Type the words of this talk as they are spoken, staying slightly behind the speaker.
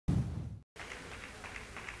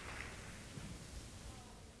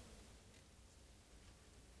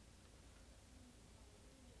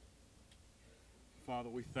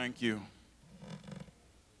Father, we thank you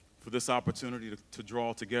for this opportunity to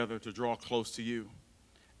draw together, to draw close to you.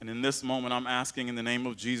 And in this moment, I'm asking in the name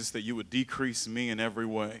of Jesus that you would decrease me in every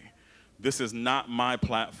way. This is not my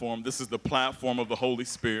platform. This is the platform of the Holy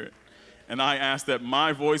Spirit. And I ask that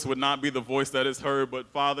my voice would not be the voice that is heard, but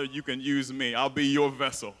Father, you can use me. I'll be your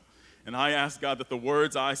vessel. And I ask, God, that the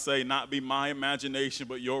words I say not be my imagination,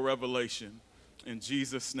 but your revelation. In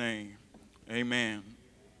Jesus' name, amen.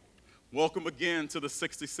 Welcome again to the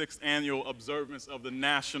 66th annual observance of the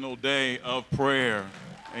National Day of Prayer.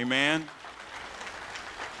 Amen.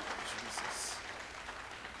 Jesus.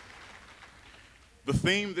 The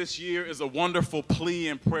theme this year is a wonderful plea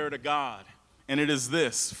and prayer to God, and it is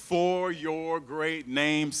this: for your great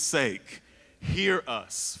name's sake, hear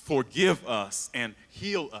us, forgive us, and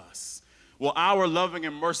heal us. Well, our loving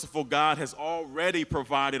and merciful God has already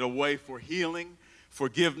provided a way for healing,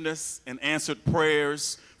 forgiveness, and answered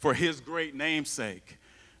prayers for his great name's sake.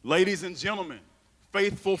 Ladies and gentlemen,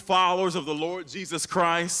 faithful followers of the Lord Jesus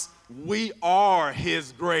Christ, we are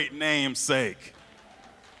his great name's sake.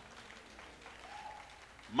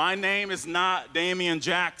 My name is not Damian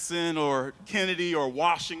Jackson or Kennedy or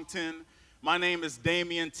Washington. My name is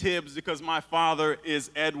Damian Tibbs because my father is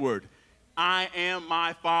Edward. I am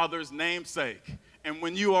my father's namesake. And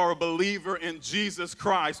when you are a believer in Jesus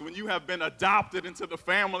Christ, when you have been adopted into the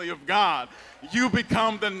family of God, you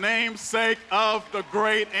become the namesake of the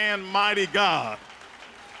great and mighty God.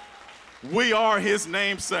 We are his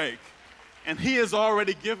namesake. And he has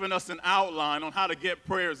already given us an outline on how to get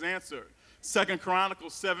prayers answered. 2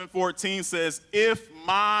 Chronicles 7:14 says, if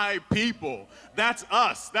my people, that's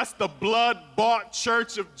us, that's the blood-bought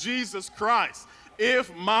church of Jesus Christ,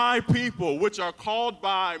 if my people, which are called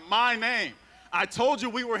by my name, I told you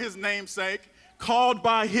we were his namesake, called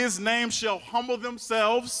by his name shall humble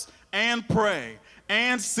themselves and pray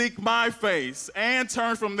and seek my face and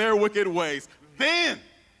turn from their wicked ways. Then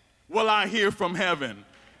will I hear from heaven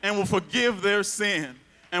and will forgive their sin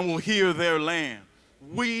and will heal their land.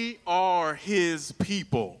 We are his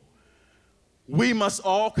people. We must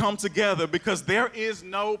all come together because there is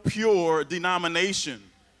no pure denomination.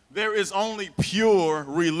 There is only pure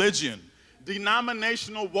religion.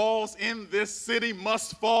 Denominational walls in this city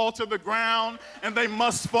must fall to the ground, and they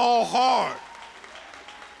must fall hard.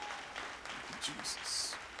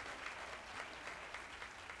 Jesus.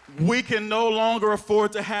 We can no longer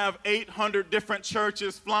afford to have 800 different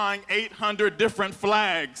churches flying 800 different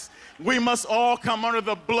flags. We must all come under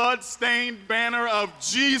the blood-stained banner of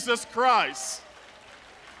Jesus Christ.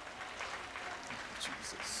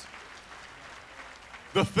 Jesus.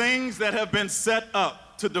 The things that have been set up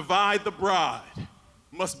to divide the bride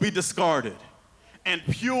must be discarded, and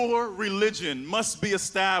pure religion must be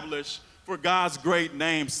established for God's great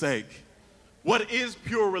name's sake. What is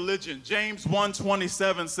pure religion? James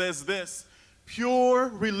 1:27 says this: pure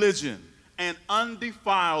religion and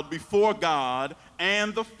undefiled before God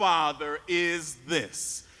and the Father is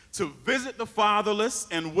this, to visit the fatherless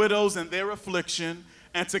and widows in their affliction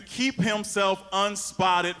and to keep himself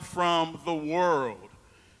unspotted from the world.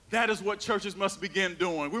 That is what churches must begin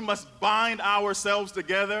doing. We must bind ourselves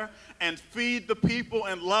together and feed the people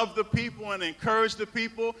and love the people and encourage the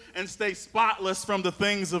people and stay spotless from the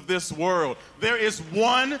things of this world. There is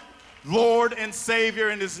one Lord and Savior,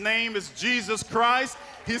 and his name is Jesus Christ.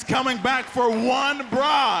 He's coming back for one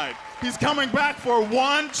bride. He's coming back for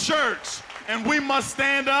one church. And we must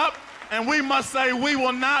stand up and we must say we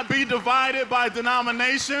will not be divided by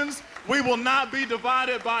denominations. We will not be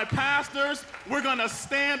divided by pastors. We're going to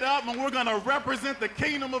stand up and we're going to represent the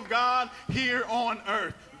kingdom of God here on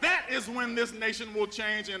earth. That is when this nation will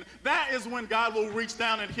change, and that is when God will reach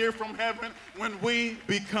down and hear from heaven, when we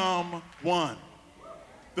become one.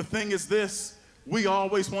 The thing is this: we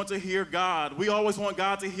always want to hear God. We always want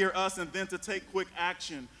God to hear us and then to take quick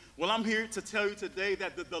action. Well, I'm here to tell you today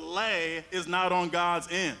that the delay is not on God's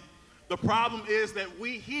end. The problem is that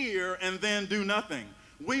we hear and then do nothing.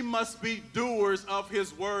 We must be doers of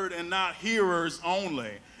his word and not hearers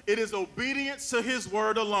only. It is obedience to his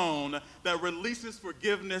word alone that releases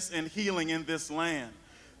forgiveness and healing in this land.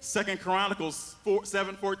 2 Chronicles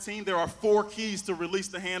 7:14, there are 4 keys to release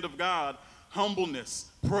the hand of God: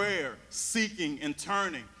 humbleness, prayer, seeking, and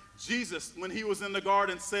turning. Jesus, when he was in the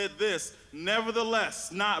garden, said this: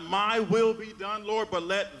 nevertheless, not my will be done, Lord, but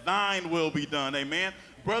let thine will be done. Amen.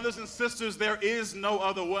 Brothers and sisters, there is no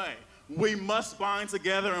other way. We must bind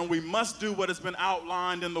together and we must do what has been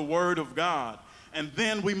outlined in the Word of God. And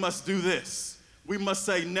then we must do this. We must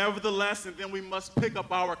say nevertheless, and then we must pick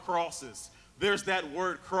up our crosses. There's that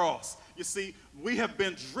word cross. You see, we have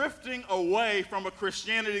been drifting away from a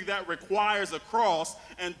Christianity that requires a cross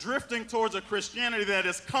and drifting towards a Christianity that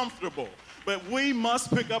is comfortable. But we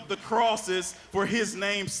must pick up the crosses for his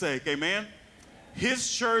name's sake, amen?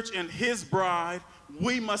 His church and his bride,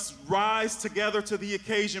 we must rise together to the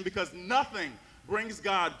occasion because nothing brings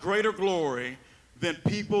God greater glory than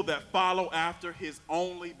people that follow after his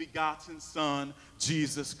only begotten Son,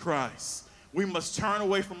 Jesus Christ. We must turn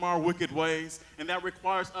away from our wicked ways, and that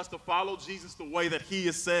requires us to follow Jesus the way that he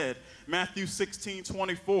has said. Matthew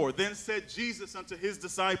 16:24, then said Jesus unto his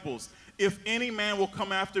disciples, if any man will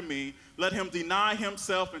come after me, let him deny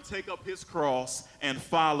himself and take up his cross and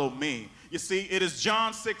follow me. You see, it is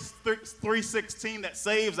John 3:16 that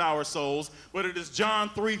saves our souls, but it is John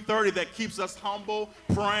 3:30 that keeps us humble,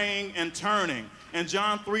 praying, and turning. And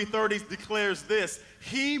John 3:30 declares this,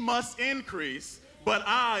 he must increase, but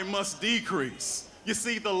I must decrease. You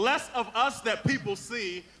see, the less of us that people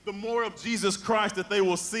see, the more of Jesus Christ that they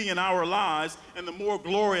will see in our lives, and the more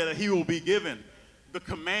glory that he will be given. The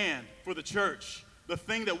command for the church, the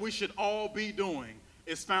thing that we should all be doing,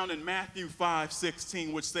 is found in Matthew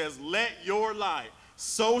 5:16, which says, let your light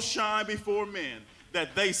so shine before men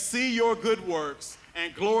that they see your good works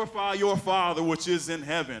and glorify your Father which is in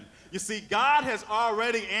heaven. You see, God has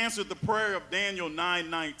already answered the prayer of Daniel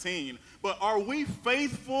 9:19, but are we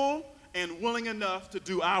faithful and willing enough to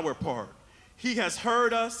do our part? He has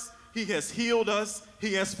heard us, he has healed us,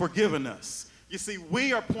 he has forgiven us. You see,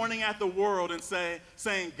 we are pointing at the world and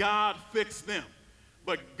saying, God, fix them.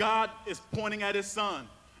 But God is pointing at his Son,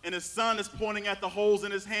 and his Son is pointing at the holes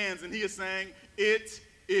in his hands, and he is saying, it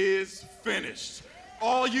is finished.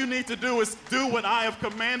 All you need to do is do what I have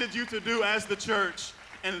commanded you to do as the church,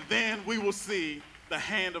 and then we will see the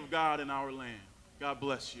hand of God in our land. God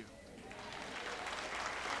bless you.